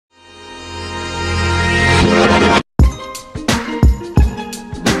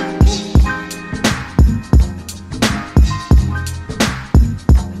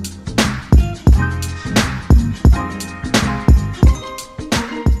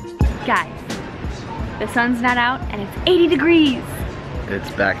Guys, the sun's not out and it's 80 degrees.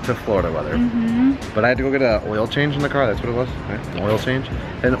 It's back to Florida weather. But I had to go get an oil change in the car. That's what it was, right? An oil change.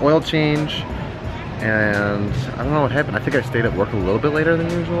 An oil change, and I don't know what happened. I think I stayed at work a little bit later than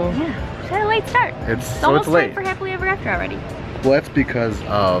usual. Yeah, just had a late start. It's almost late time for Happily Ever After already. Well, that's because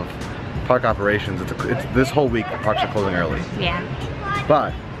of park operations. It's this whole week the parks are closing early. Yeah.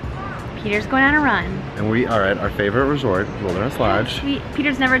 But Peter's going on a run. And we are at our favorite resort, Wilderness Lodge.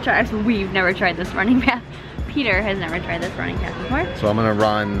 We've never tried this running path. Peter has never tried this running path before. So I'm gonna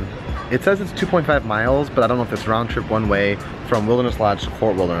run, it says it's 2.5 miles, but I don't know if it's round trip one way from Wilderness Lodge to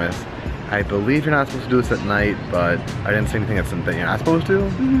Fort Wilderness. I believe you're not supposed to do this at night, but I didn't see anything that you're not supposed to. So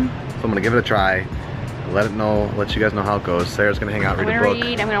I'm gonna give it a try. Let you guys know how it goes. Sarah's gonna hang out, read a book.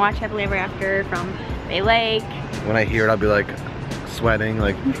 I'm gonna watch Happily Ever After from Bay Lake. When I hear it, I'll be like sweating.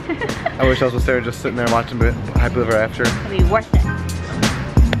 Like, I wish I was with Sarah just sitting there watching Happily Ever After. It'll be worth it.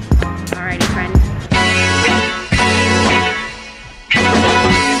 Alrighty, friends.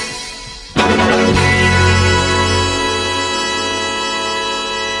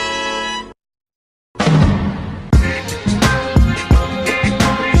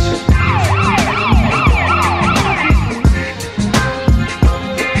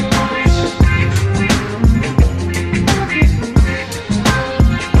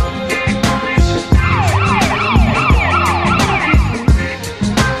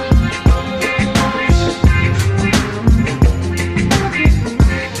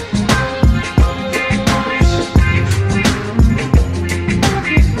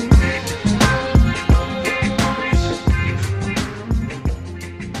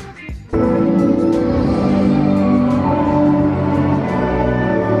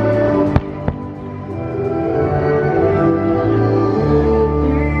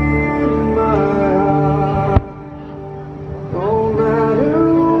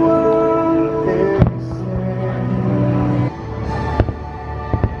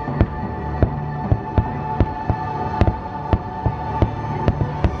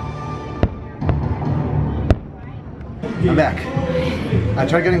 I'm back. I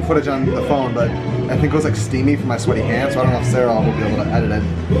tried getting footage on the phone, but I think it was like steamy from my sweaty hands, so I don't know if Sarah will be able to edit it.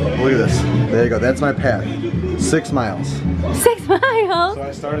 But look at this. There you go. That's my path. 6 miles. 6 miles? So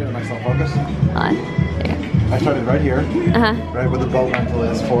I started in my self-focus. On. There. I started right here, right where the boat rental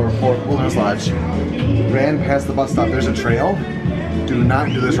is for Fort Wilderness Lodge. Ran past the bus stop. There's a trail. Do not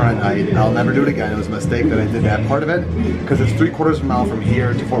do this run at night. I'll never do it again. It was a mistake that I did that part of it, because it's 3/4 of a mile from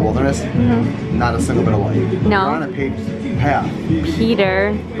here to Fort Wilderness. Not a single bit of light. No. We're on a paved path.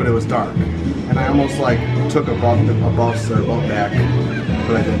 Peter. But it was dark, and I almost like took a bus or a boat back,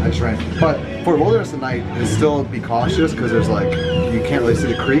 but I didn't. I just ran. But Fort Wilderness at night is still be cautious because there's like you can't really see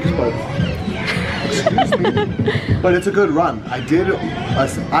the creeks, but. Excuse me. But it's a good run. I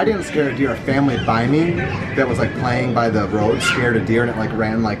didn't scare a deer. A family by me that was like playing by the road scared a deer, and it like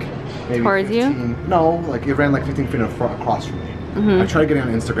ran like maybe towards 15, you? No, like it ran like 15 feet across from me. I tried getting on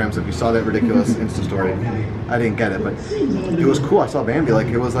Instagram, so if you saw that ridiculous Insta story, I didn't get it, but it was cool. I saw Bambi, like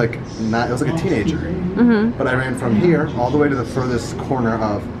it was like a teenager. But I ran from here all the way to the furthest corner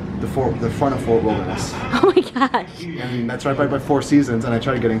of the front of Fort Wilderness. Oh my gosh. And that's right by Four Seasons, and I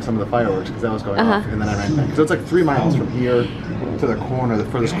tried getting some of the fireworks because that was going off, and then I ran back. So it's like 3 miles from here to the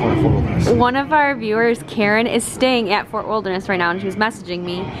furthest corner of Fort Wilderness. One of our viewers, Karen, is staying at Fort Wilderness right now, and she was messaging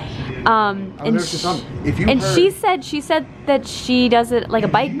me. She said that she does it like a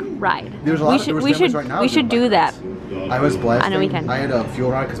bike ride. We should do that. I was blasting. On a weekend. I had a fuel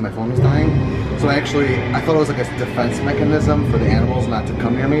rod because my phone was dying. So I thought it was like a defense mechanism for the animals not to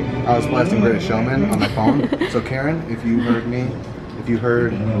come near me. I was blasting Greatest Showman on my phone. So Karen, if you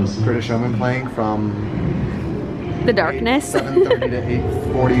heard Greatest Showman playing from the darkness, 7:30 to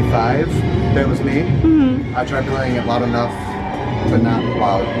 8:45, that was me. I tried playing it loud enough, but not too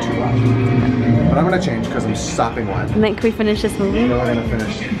loud. But I'm gonna change because I'm sopping wet. And then can we finish this movie? We're gonna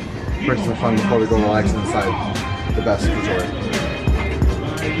finish first some fun before we go relax inside the best resort.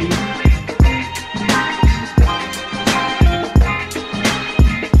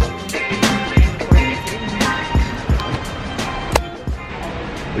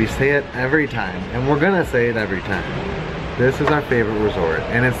 We say it every time, and we're gonna say it every time. This is our favorite resort,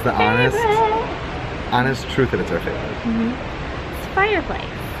 and it's the honest truth that it's our favorite. It's Fireplace.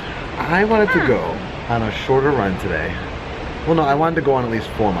 I wanted to go on a shorter run today. Well, no, I wanted to go on at least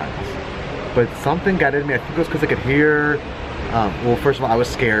 4 miles. But something got in me. I think it was because I could hear, well, first of all, I was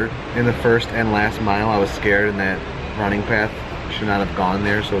scared in the first and last mile. I was scared in that running path. Should not have gone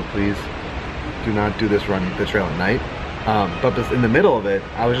there, so please do not do the trail at night. But in the middle of it,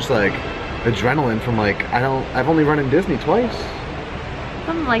 I was just like, adrenaline from like, I've only run in Disney twice.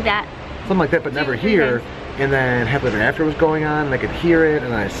 Something like that. Something like that, but never here. And then Happily Ever After was going on, and I could hear it,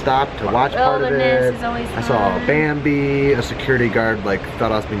 and then I stopped to watch part of it. I saw Bambi, a security guard like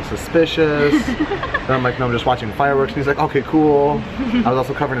thought I was being suspicious. Then I'm like, no, I'm just watching fireworks. And he's like, okay, cool. I was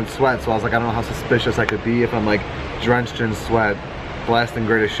also covered in sweat, so I was like, I don't know how suspicious I could be if I'm like drenched in sweat, blasting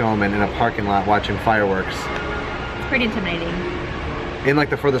Greatest Showman in a parking lot watching fireworks. It's pretty intimidating. In like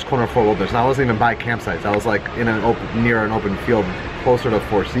the furthest corner of Fort Wilderness, and I wasn't even by campsites. I was like in an open, near an open field, closer to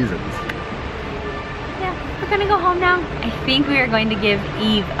Four Seasons. We're gonna go home now. I think we are going to give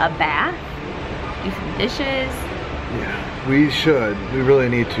Eve a bath, do some dishes. Yeah, we should. We really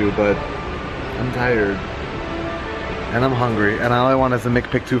need to, but I'm tired. And I'm hungry, and all I want is a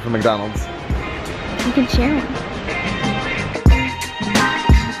McPick 2 from McDonald's. You can share it.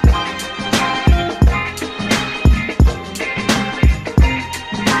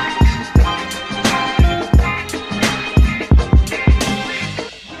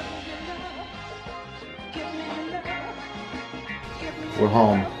 We're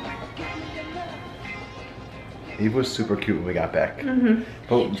home. Eve was super cute when we got back.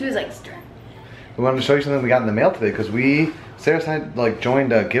 But she was like, "Start." We wanted to show you something we got in the mail today because Sarah and I like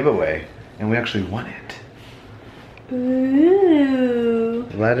joined a giveaway and we actually won it. Ooh.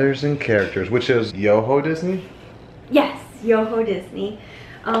 Letters and Characters, which is Yoho Disney? Yes, Yoho Disney.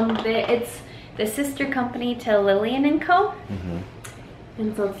 It's the sister company to Lillian & Co.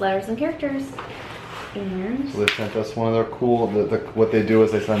 And so it's Letters and Characters. And so they sent us one of their cool, what they do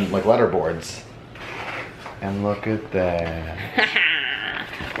is they send like letter boards. And look at that.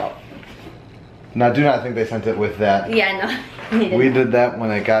 Well, now do not think they sent it with that. Yeah, no. We did that when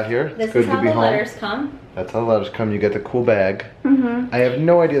I got here. This is how the letters come. That's how the letters come. You get the cool bag. I have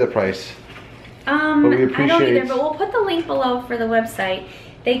no idea the price. But we appreciate. I don't either, but we'll put the link below for the website.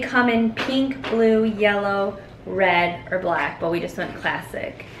 They come in pink, blue, yellow, red, or black, but we just went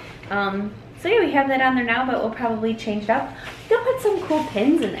classic. So yeah, we have that on there now, but we'll probably change it up. They'll put some cool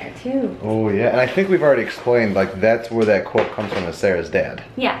pins in there too. Oh yeah, and I think we've already explained, like that's where that quote comes from, as Sarah's dad.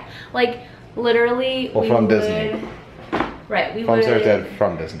 Yeah, like literally. Well, from Disney. Right, we from would Sarah's dad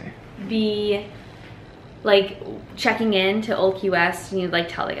from Disney. Be like checking in to Old Key West, and you'd like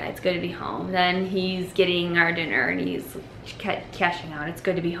tell the guy it's good to be home. Then he's getting our dinner and he's cashing out. It's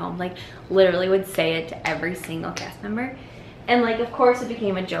good to be home. Like literally would say it to every single cast member. And like, of course, it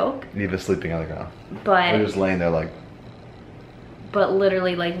became a joke. Eve is sleeping on the ground. But we're just laying there like. But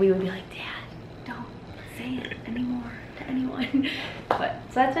literally, like, we would be like, Dad, don't say it anymore to anyone. But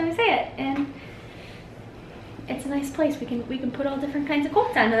so that's when we say it, and it's a nice place. We can put all different kinds of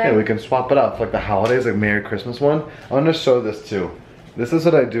quotes onto there. Yeah, we can swap it up for like the holidays, like Merry Christmas one. I want to show this too. This is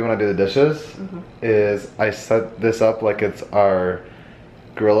what I do when I do the dishes. Is I set this up like it's our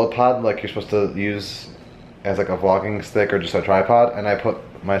Gorilla Pod, like you're supposed to use as like a vlogging stick or just a tripod, and I put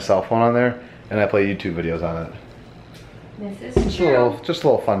my cell phone on there and I play YouTube videos on it. This is true. Just a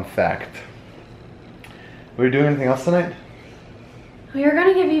little fun fact. Were you doing anything else tonight? We were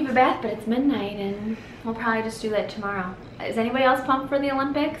gonna give Eve a bath, but it's midnight, and we'll probably just do that tomorrow. Is anybody else pumped for the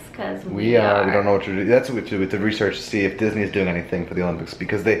Olympics? Because we are. We don't know what to do. That's what we do with the research to see if Disney is doing anything for the Olympics,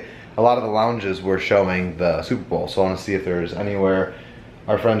 because a lot of the lounges were showing the Super Bowl. So I want to see if there's anywhere.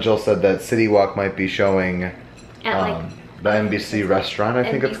 Our friend Jill said that City Walk might be showing at the NBC restaurant, I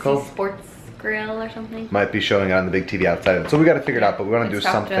think it's called. Sports Grill or something. Might be showing it on the big TV outside. So we got to figure it out, but we want to do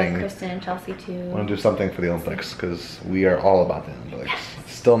something. Kristen and Chelsea too. We want to do something for the Olympics because we are all about the Olympics.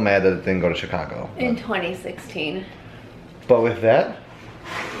 Yes. Still mad that it didn't go to Chicago. In 2016. But with that,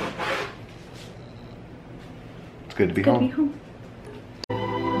 it's good to be home.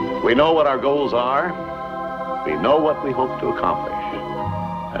 We know what our goals are. We know what we hope to accomplish.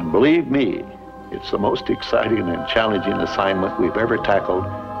 And believe me, it's the most exciting and challenging assignment we've ever tackled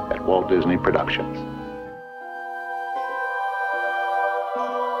at Walt Disney Productions.